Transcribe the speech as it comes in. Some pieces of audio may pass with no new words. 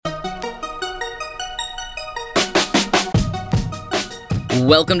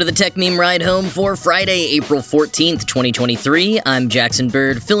Welcome to the Tech Meme Ride Home for Friday, April 14th, 2023. I'm Jackson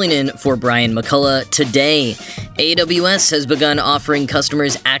Bird, filling in for Brian McCullough. Today, AWS has begun offering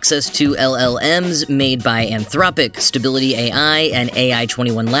customers access to LLMs made by Anthropic, Stability AI, and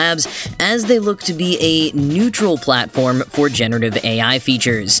AI21 Labs as they look to be a neutral platform for generative AI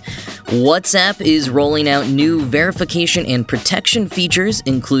features. WhatsApp is rolling out new verification and protection features,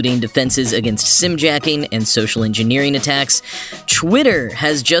 including defenses against SIM-jacking and social engineering attacks. Twitter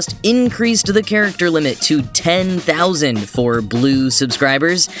has just increased the character limit to 10,000 for Blue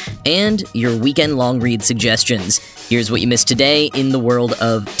subscribers, and your weekend long read suggestions. Here's what you missed today in the world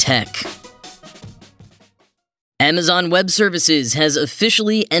of tech. Amazon Web Services has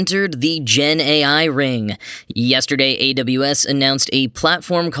officially entered the Gen AI ring. Yesterday, AWS announced a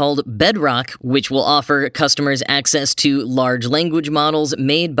platform called Bedrock, which will offer customers access to large language models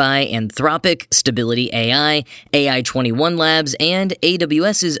made by Anthropic, Stability AI, AI21 Labs, and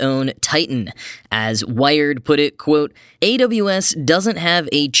AWS's own Titan. As Wired put it, quote, AWS doesn't have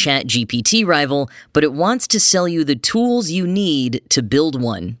a ChatGPT rival, but it wants to sell you the tools you need to build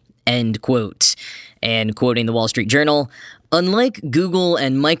one, end quote. And quoting the Wall Street Journal, unlike Google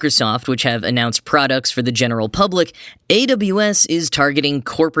and Microsoft, which have announced products for the general public, AWS is targeting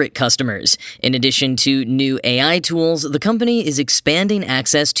corporate customers. In addition to new AI tools, the company is expanding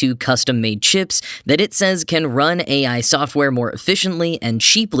access to custom-made chips that it says can run AI software more efficiently and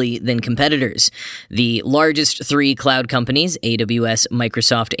cheaply than competitors. The largest three cloud companies, AWS,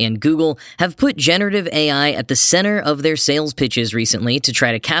 Microsoft, and Google, have put generative AI at the center of their sales pitches recently to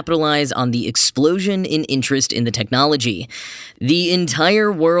try to capitalize on the explosion in interest in the technology. The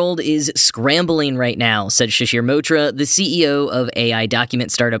entire world is scrambling right now, said Shishir Motra, the CEO of AI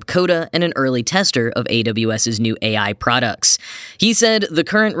document startup Coda and an early tester of AWS's new AI products. He said the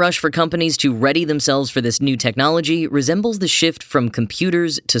current rush for companies to ready themselves for this new technology resembles the shift from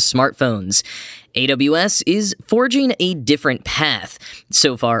computers to smartphones. AWS is forging a different path,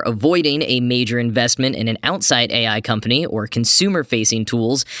 so far avoiding a major investment in an outside AI company or consumer-facing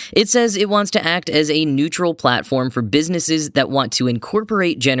tools. It says it wants to act as a neutral platform for businesses that want to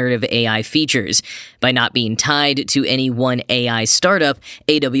incorporate generative AI features. By not being tied to any one AI startup,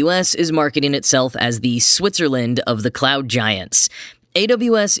 AWS is marketing itself as the Switzerland of the cloud giants.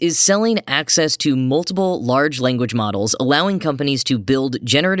 AWS is selling access to multiple large language models, allowing companies to build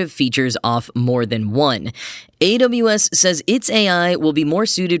generative features off more than one. AWS says its AI will be more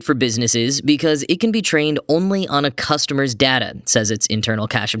suited for businesses because it can be trained only on a customer's data, says its internal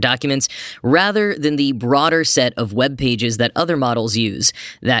cache of documents, rather than the broader set of web pages that other models use.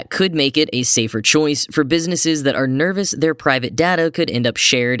 That could make it a safer choice for businesses that are nervous their private data could end up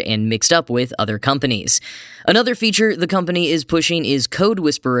shared and mixed up with other companies. Another feature the company is pushing is Code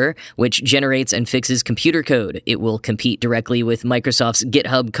Whisperer, which generates and fixes computer code. It will compete directly with Microsoft's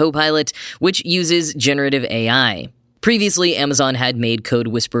GitHub Copilot, which uses generative AI. Previously, Amazon had made Code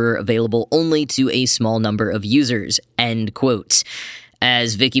Whisperer available only to a small number of users, end quote.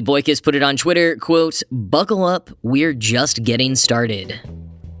 As Vicky Boykis put it on Twitter, quote, buckle up, we're just getting started.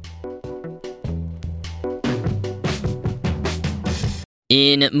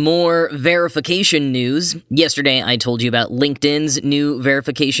 In more verification news, yesterday I told you about LinkedIn's new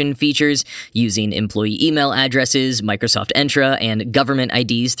verification features using employee email addresses, Microsoft Entra, and government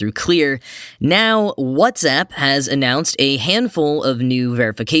IDs through Clear. Now, WhatsApp has announced a handful of new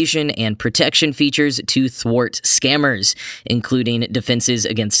verification and protection features to thwart scammers, including defenses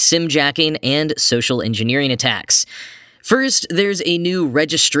against SIM-jacking and social engineering attacks. First, there's a new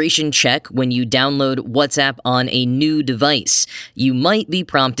registration check when you download WhatsApp on a new device. You might be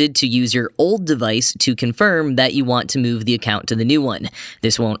prompted to use your old device to confirm that you want to move the account to the new one.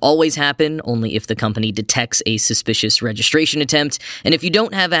 This won't always happen, only if the company detects a suspicious registration attempt, and if you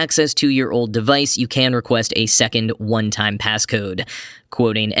don't have access to your old device, you can request a second one-time passcode.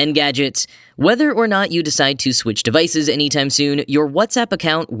 Quoting Engadget, whether or not you decide to switch devices anytime soon, your WhatsApp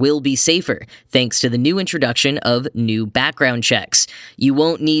account will be safer, thanks to the new introduction of new background checks. You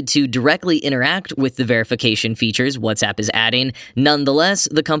won't need to directly interact with the verification features WhatsApp is adding. Nonetheless,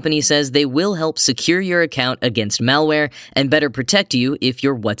 the company says they will help secure your account against malware and better protect you if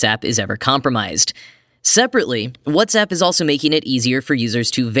your WhatsApp is ever compromised. Separately, WhatsApp is also making it easier for users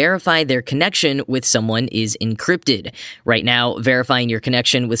to verify their connection with someone is encrypted. Right now, verifying your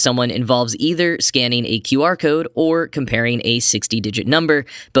connection with someone involves either scanning a QR code or comparing a 60-digit number,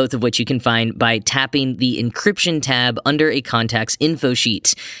 both of which you can find by tapping the encryption tab under a contact's info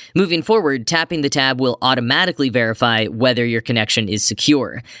sheet. Moving forward, tapping the tab will automatically verify whether your connection is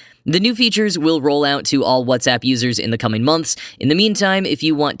secure. The new features will roll out to all WhatsApp users in the coming months. In the meantime, if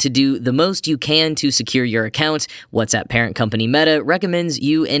you want to do the most you can to secure your account, WhatsApp parent company Meta recommends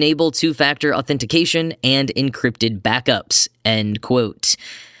you enable two-factor authentication and encrypted backups. End quote.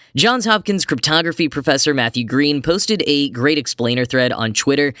 Johns Hopkins cryptography professor Matthew Green posted a great explainer thread on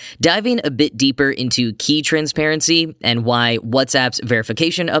Twitter, diving a bit deeper into key transparency and why WhatsApp's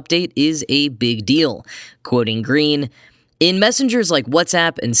verification update is a big deal. Quoting Green, "In messengers like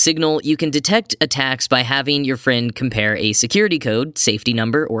WhatsApp and Signal, you can detect attacks by having your friend compare a security code, safety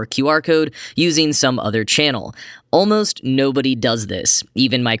number, or QR code using some other channel. Almost nobody does this.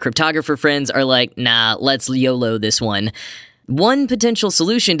 Even my cryptographer friends are like, nah, let's YOLO this one." One potential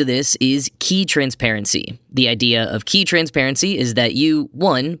solution to this is key transparency. The idea of key transparency is that you,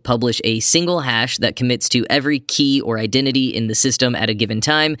 1, publish a single hash that commits to every key or identity in the system at a given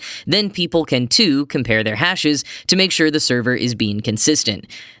time, then people can, 2, compare their hashes to make sure the server is being consistent.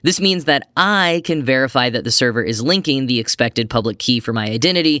 This means that I can verify that the server is linking the expected public key for my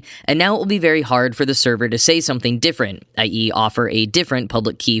identity, and now it will be very hard for the server to say something different, i.e. offer a different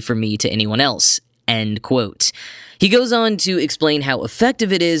public key for me to anyone else. End quote. He goes on to explain how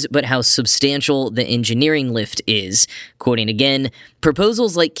effective it is, but how substantial the engineering lift is. Quoting again,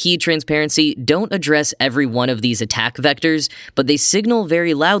 "Proposals like key transparency don't address every one of these attack vectors, but they signal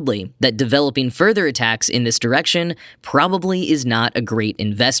very loudly that developing further attacks in this direction probably is not a great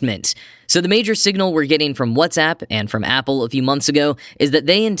investment." So the major signal we're getting from WhatsApp and from Apple a few months ago is that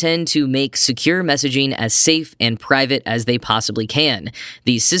they intend to make secure messaging as safe and private as they possibly can.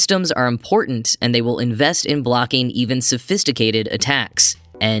 These systems are important, and they will invest in blocking even sophisticated attacks.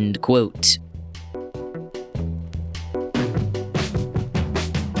 End quote.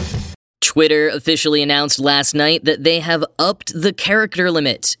 Twitter officially announced last night that they have upped the character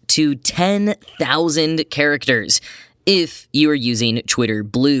limit to 10,000 characters. If you are using Twitter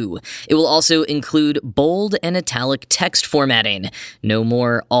Blue. It will also include bold and italic text formatting. No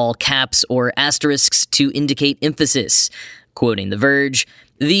more all caps or asterisks to indicate emphasis. Quoting The Verge,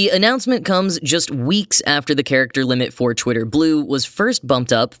 "The announcement comes just weeks after the character limit for Twitter Blue was first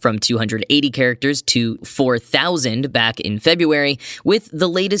bumped up from 280 characters to 4,000 back in February, with the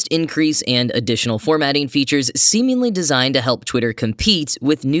latest increase and additional formatting features seemingly designed to help Twitter compete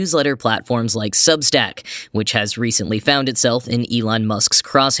with newsletter platforms like Substack, which has recently found itself in Elon Musk's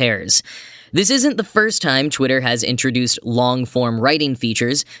crosshairs. This isn't the first time Twitter has introduced long-form writing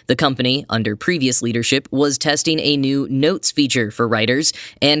features. The company, under previous leadership, was testing a new notes feature for writers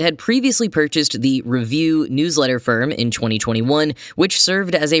and had previously purchased the Review newsletter firm in 2021, which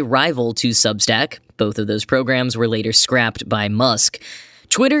served as a rival to Substack. Both of those programs were later scrapped by Musk.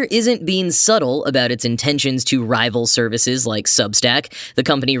 Twitter isn't being subtle about its intentions to rival services like Substack. The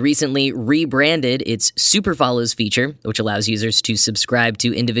company recently rebranded its Super Follows feature, which allows users to subscribe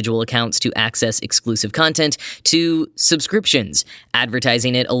to individual accounts to access exclusive content, to subscriptions,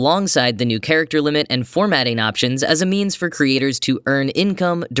 advertising it alongside the new character limit and formatting options as a means for creators to earn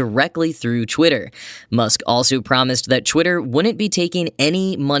income directly through Twitter. Musk also promised that Twitter wouldn't be taking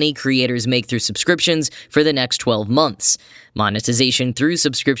any money creators make through subscriptions for the next 12 months. Monetization through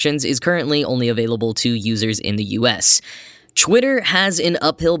subscriptions is currently only available to users in the US. Twitter has an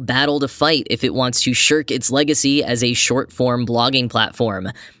uphill battle to fight if it wants to shirk its legacy as a short-form blogging platform.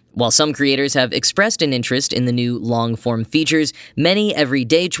 While some creators have expressed an interest in the new long-form features, many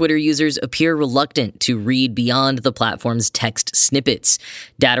everyday Twitter users appear reluctant to read beyond the platform's text snippets.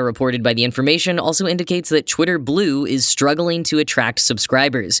 Data reported by The Information also indicates that Twitter Blue is struggling to attract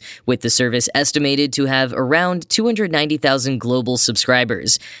subscribers, with the service estimated to have around 290,000 global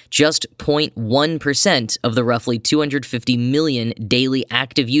subscribers, just 0.1% of the roughly 250 million daily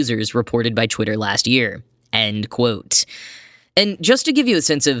active users reported by Twitter last year. End quote. And just to give you a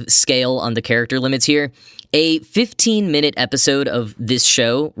sense of scale on the character limits here, a 15-minute episode of this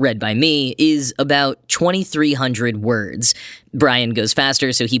show, read by me, is about 2,300 words. Brian goes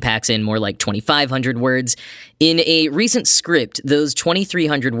faster, so he packs in more like 2,500 words. In a recent script, those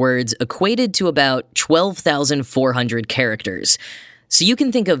 2,300 words equated to about 12,400 characters. So you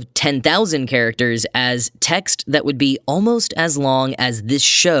can think of 10,000 characters as text that would be almost as long as this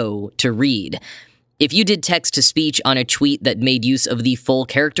show to read. If you did text-to-speech on a tweet that made use of the full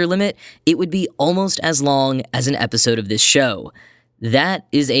character limit, it would be almost as long as an episode of this show. That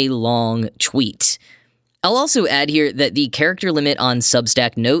is a long tweet. I'll also add here that the character limit on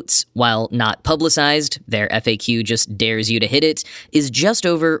Substack Notes, while not publicized, their FAQ just dares you to hit it, is just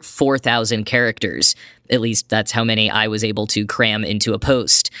over 4,000 characters. At least that's how many I was able to cram into a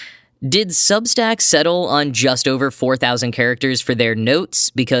post. Did Substack settle on just over 4,000 characters for their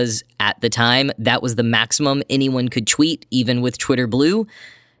notes because, at the time, that was the maximum anyone could tweet, even with Twitter Blue?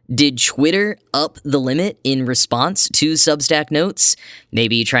 Did Twitter up the limit in response to Substack notes?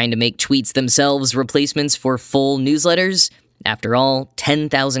 Maybe trying to make tweets themselves replacements for full newsletters? After all,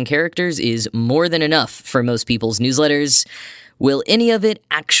 10,000 characters is more than enough for most people's newsletters. Will any of it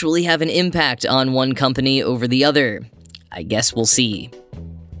actually have an impact on one company over the other? I guess we'll see.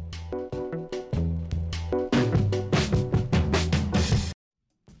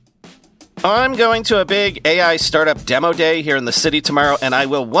 I'm going to a big AI startup demo day here in the city tomorrow, and I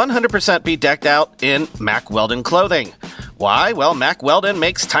will 100% be decked out in Mack Weldon clothing. Why? Well, Mack Weldon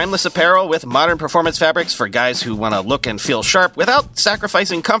makes timeless apparel with modern performance fabrics for guys who want to look and feel sharp without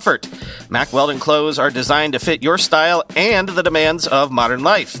sacrificing comfort. Mack Weldon clothes are designed to fit your style and the demands of modern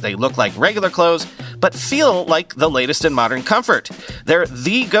life. They look like regular clothes, but feel like the latest in modern comfort. They're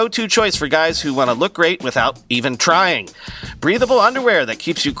the go-to choice for guys who want to look great without even trying. Breathable underwear that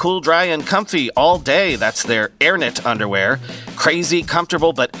keeps you cool, dry, and comfy all day. That's their AirKnit underwear. Crazy,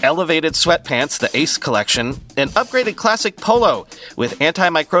 comfortable, but elevated sweatpants, the Ace collection. An upgraded classic polo with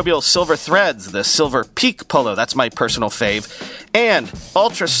antimicrobial silver threads, the Silver Peak polo. That's my personal fave. And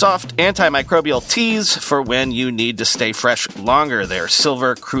ultra-soft antimicrobial tees for when you need to stay fresh longer. Their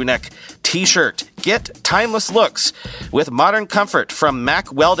silver crewneck t-shirt. Get timeless looks with modern comfort from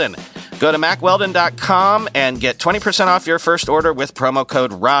Mack Weldon. Go to MackWeldon.com and get 20% off your first order with promo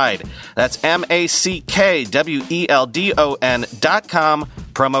code RIDE. That's MackWeldon.com,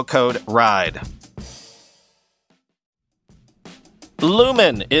 promo code RIDE.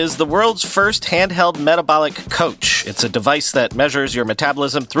 Lumen is the world's first handheld metabolic coach. It's a device that measures your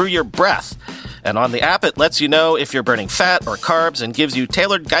metabolism through your breath. And on the app, it lets you know if you're burning fat or carbs and gives you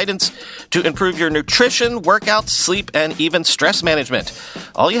tailored guidance to improve your nutrition, workouts, sleep, and even stress management.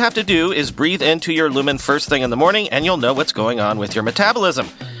 All you have to do is breathe into your Lumen first thing in the morning, and you'll know what's going on with your metabolism,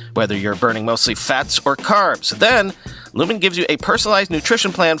 whether you're burning mostly fats or carbs. Then, Lumen gives you a personalized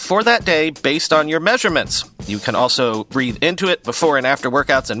nutrition plan for that day based on your measurements. You can also breathe into it before and after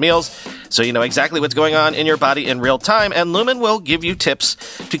workouts and meals, so you know exactly what's going on in your body in real time, and Lumen will give you tips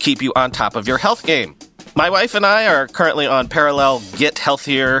to keep you on top of your health game. My wife and I are currently on parallel get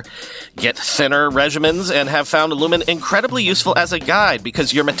healthier, get thinner regimens and have found Lumen incredibly useful as a guide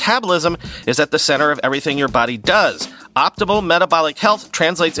because your metabolism is at the center of everything your body does. Optimal metabolic health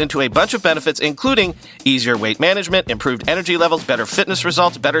translates into a bunch of benefits, including easier weight management, improved energy levels, better fitness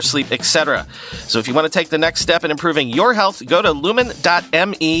results, better sleep, etc. So if you want to take the next step in improving your health, go to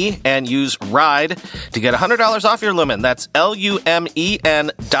lumen.me and use RIDE to get $100 off your Lumen. That's lumen.me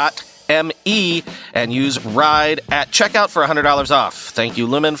and use RIDE at checkout for $100 off. Thank you,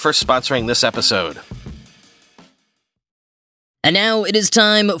 Lumen, for sponsoring this episode. And now it is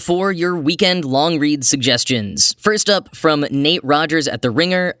time for your weekend long read suggestions. First up, from Nate Rogers at The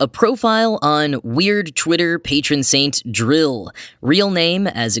Ringer, a profile on weird Twitter patron saint Drill. Real name,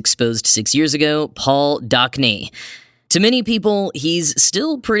 as exposed 6 years ago, Paul Dockney. To many people, he's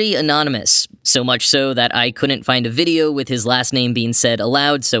still pretty anonymous, so much so that I couldn't find a video with his last name being said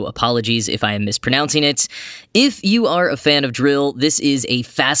aloud, so apologies if I am mispronouncing it. If you are a fan of Drill, this is a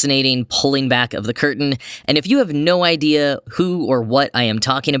fascinating pulling back of the curtain, and if you have no idea who or what I am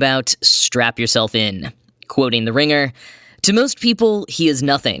talking about, strap yourself in. Quoting The Ringer, "To most people, he is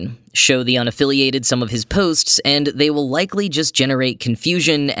nothing. Show the unaffiliated some of his posts, and they will likely just generate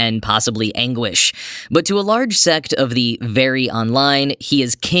confusion and possibly anguish. But to a large sect of the very online, he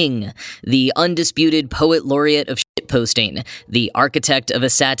is king, the undisputed poet laureate of shitposting, the architect of a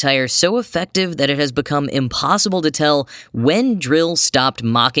satire so effective that it has become impossible to tell when Drill stopped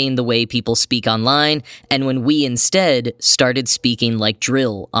mocking the way people speak online, and when we instead started speaking like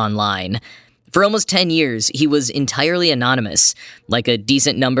Drill online. For almost 10 years, he was entirely anonymous. Like a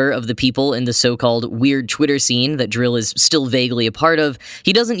decent number of the people in the so-called weird Twitter scene that Drill is still vaguely a part of,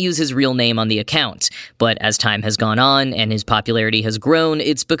 he doesn't use his real name on the account. But as time has gone on and his popularity has grown,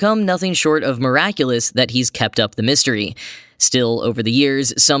 it's become nothing short of miraculous that he's kept up the mystery. Still, over the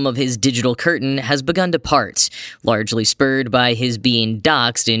years, some of his digital curtain has begun to part, largely spurred by his being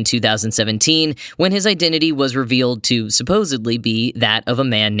doxxed in 2017 when his identity was revealed to supposedly be that of a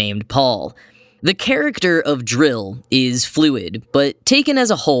man named Paul. The character of Drill is fluid, but taken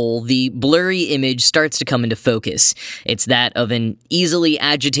as a whole, the blurry image starts to come into focus. It's that of an easily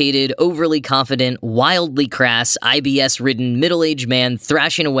agitated, overly confident, wildly crass, IBS-ridden middle-aged man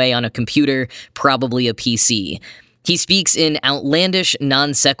thrashing away on a computer, probably a PC. He speaks in outlandish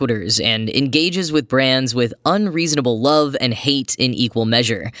non-sequiturs and engages with brands with unreasonable love and hate in equal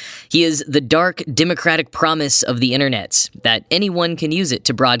measure. He is the dark, democratic promise of the internet, that anyone can use it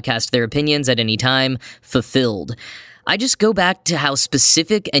to broadcast their opinions at any time, fulfilled. I just go back to how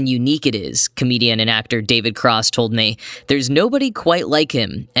specific and unique it is, comedian and actor David Cross told me. There's nobody quite like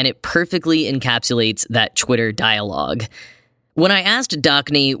him, and it perfectly encapsulates that Twitter dialogue. When I asked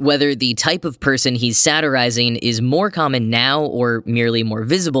Dockney whether the type of person he's satirizing is more common now or merely more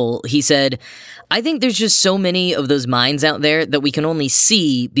visible, he said, I think there's just so many of those minds out there that we can only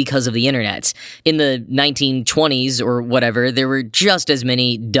see because of the internet. In the 1920s or whatever, there were just as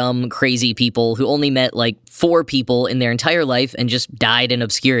many dumb, crazy people who only met like 4 people in their entire life and just died in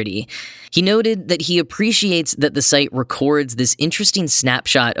obscurity. He noted that he appreciates that the site records this interesting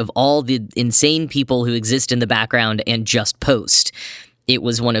snapshot of all the insane people who exist in the background and just post. It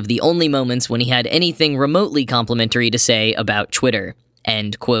was one of the only moments when he had anything remotely complimentary to say about Twitter.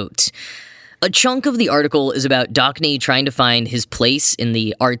 End quote. A chunk of the article is about Dockney trying to find his place in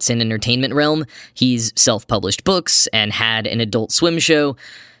the arts and entertainment realm. He's self-published books and had an Adult Swim show.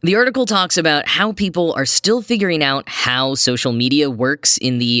 The article talks about how people are still figuring out how social media works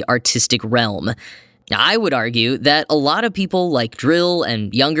in the artistic realm. I would argue that a lot of people like Drill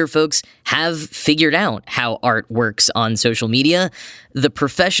and younger folks have figured out how art works on social media. The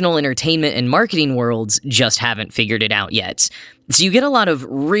professional entertainment and marketing worlds just haven't figured it out yet. So you get a lot of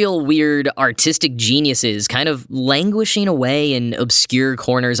real weird artistic geniuses kind of languishing away in obscure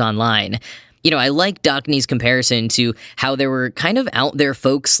corners online. I like Dockney's comparison to how there were kind of out there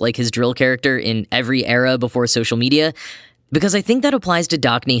folks like his Drill character in every era before social media, because I think that applies to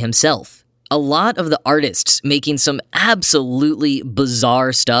Dockney himself. A lot of the artists making some absolutely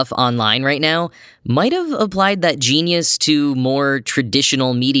bizarre stuff online right now might have applied that genius to more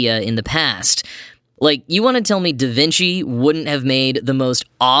traditional media in the past. Like, you want to tell me Da Vinci wouldn't have made the most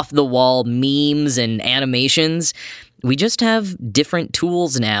off-the-wall memes and animations? We just have different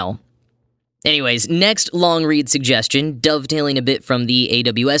tools now. Anyways, next long read suggestion, dovetailing a bit from the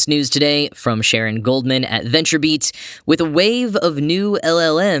AWS news today, from Sharon Goldman at VentureBeat. With a wave of new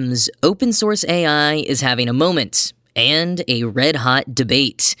LLMs, open source AI is having a moment, and a red-hot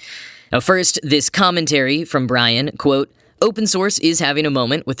debate. Now first, this commentary from Brian, quote, open source is having a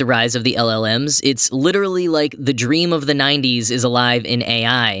moment with the rise of the LLMs. It's literally like the dream of the 90s is alive in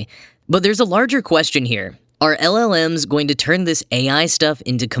AI. But there's a larger question here. Are LLMs going to turn this AI stuff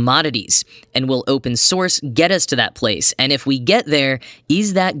into commodities? And will open source get us to that place? And if we get there,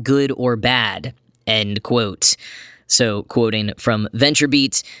 is that good or bad? End quote. So, quoting from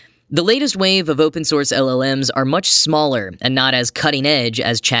VentureBeat, the latest wave of open source LLMs are much smaller and not as cutting edge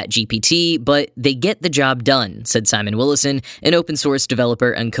as ChatGPT, but they get the job done, said Simon Willison, an open source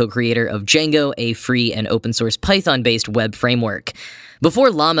developer and co-creator of Django, a free and open source Python-based web framework.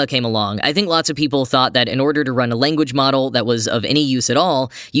 Before Llama came along, I think lots of people thought that in order to run a language model that was of any use at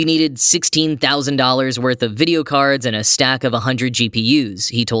all, you needed $16,000 worth of video cards and a stack of 100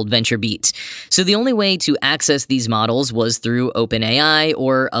 GPUs, he told VentureBeat. So the only way to access these models was through OpenAI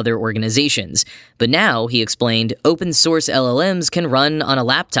or other organizations. But now, he explained, open source LLMs can run on a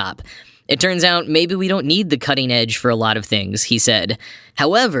laptop. It turns out maybe we don't need the cutting edge for a lot of things, he said.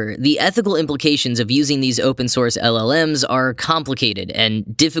 However, the ethical implications of using these open source LLMs are complicated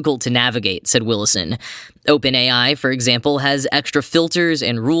and difficult to navigate, said Willison. OpenAI, for example, has extra filters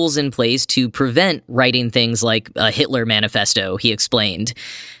and rules in place to prevent writing things like a Hitler manifesto, he explained.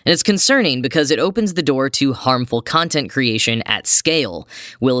 And it's concerning because it opens the door to harmful content creation at scale.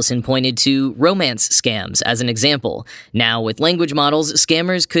 Willison pointed to romance scams as an example. Now, with language models,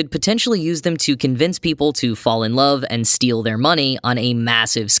 scammers could potentially use them to convince people to fall in love and steal their money on a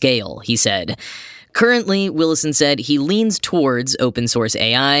massive scale, he said. Currently, Willison said he leans towards open source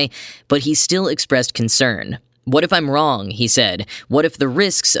AI, but he still expressed concern. What if I'm wrong, he said. What if the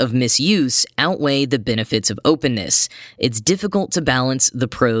risks of misuse outweigh the benefits of openness? It's difficult to balance the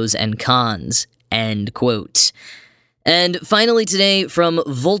pros and cons. End quote. And finally today from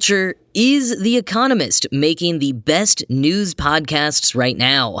Vulture, is The Economist making the best news podcasts right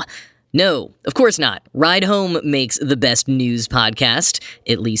now? No, of course not. Ride Home makes the best news podcast,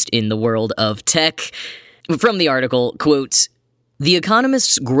 at least in the world of tech. From the article, quote, The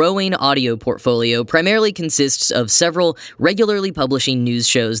Economist's growing audio portfolio primarily consists of several regularly publishing news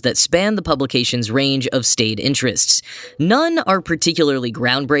shows that span the publication's range of staid interests. None are particularly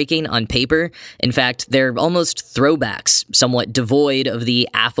groundbreaking on paper. In fact, they're almost throwbacks, somewhat devoid of the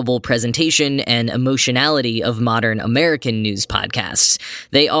affable presentation and emotionality of modern American news podcasts.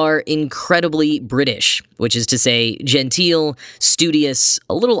 They are incredibly British, which is to say genteel, studious,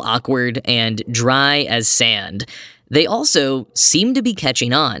 a little awkward, and dry as sand. They also seem to be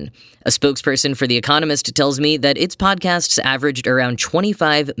catching on. A spokesperson for The Economist tells me that its podcasts averaged around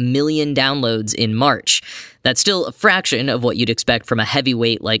 25 million downloads in March. That's still a fraction of what you'd expect from a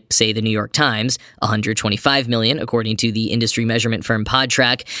heavyweight like, say, the New York Times, 125 million, according to the industry measurement firm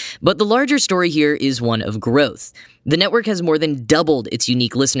Podtrac. But the larger story here is one of growth. The network has more than doubled its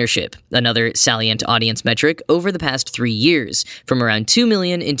unique listenership, another salient audience metric, over the past 3 years, from around 2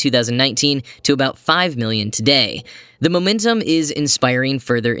 million in 2019 to about 5 million today. The momentum is inspiring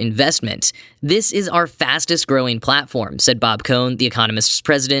further investment. This is our fastest growing platform, said Bob Cohn, The Economist's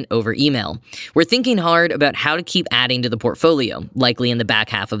president, over email. We're thinking hard about how to keep adding to the portfolio, likely in the back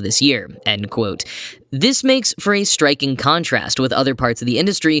half of this year, end quote. This makes for a striking contrast with other parts of the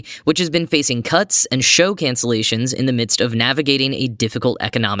industry, which has been facing cuts and show cancellations in the midst of navigating a difficult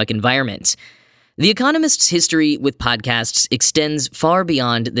economic environment. The Economist's history with podcasts extends far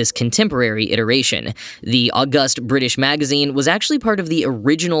beyond this contemporary iteration. The august British magazine was actually part of the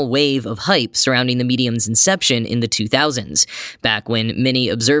original wave of hype surrounding the medium's inception in the 2000s, back when many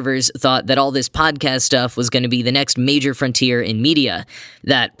observers thought that all this podcast stuff was going to be the next major frontier in media.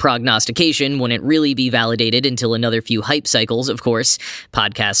 That prognostication wouldn't really be validated until another few hype cycles, of course.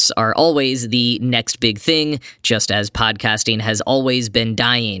 Podcasts are always the next big thing, just as podcasting has always been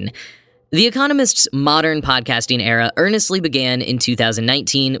dying. The Economist's modern podcasting era earnestly began in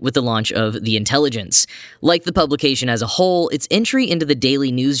 2019 with the launch of The Intelligence. Like the publication as a whole, its entry into the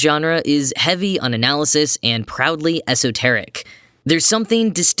daily news genre is heavy on analysis and proudly esoteric. There's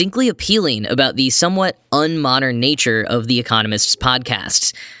something distinctly appealing about the somewhat unmodern nature of The Economist's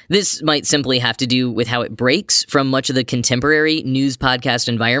podcasts. This might simply have to do with how it breaks from much of the contemporary news podcast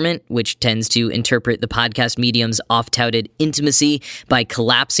environment, which tends to interpret the podcast medium's oft-touted intimacy by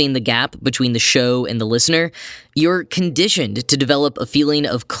collapsing the gap between the show and the listener. You're conditioned to develop a feeling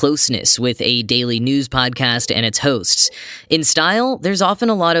of closeness with a daily news podcast and its hosts. In style, there's often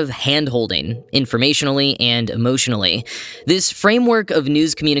a lot of hand-holding, informationally and emotionally. This framework of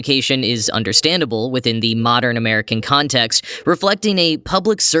news communication is understandable within the modern American context, reflecting a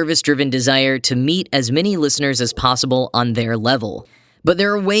public service-driven desire to meet as many listeners as possible on their level. But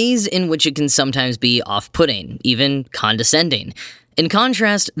there are ways in which it can sometimes be off-putting, even condescending. In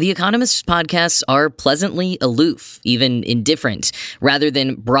contrast, The Economist's podcasts are pleasantly aloof, even indifferent. Rather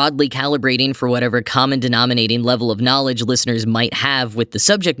than broadly calibrating for whatever common denominating level of knowledge listeners might have with the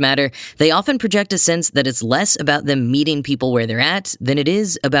subject matter, they often project a sense that it's less about them meeting people where they're at than it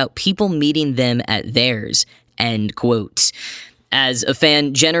is about people meeting them at theirs. End quote. As a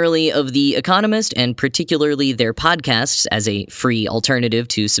fan generally of The Economist, and particularly their podcasts as a free alternative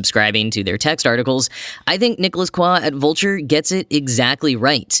to subscribing to their text articles, I think Nicholas Quah at Vulture gets it exactly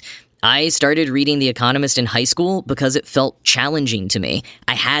right. I started reading The Economist in high school because it felt challenging to me.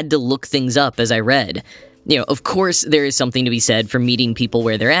 I had to look things up as I read. Of course, there is something to be said for meeting people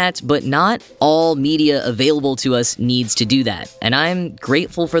where they're at, but not all media available to us needs to do that, and I'm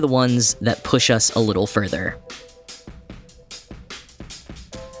grateful for the ones that push us a little further.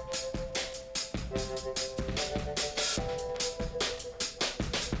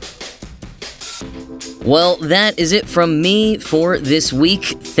 Well, that is it from me for this week.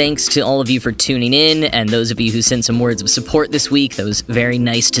 Thanks to all of you for tuning in, and those of you who sent some words of support this week. That was very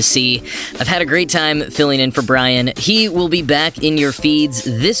nice to see. I've had a great time filling in for Brian. He will be back in your feeds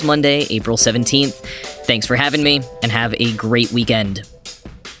this Monday, April 17th. Thanks for having me, and have a great weekend.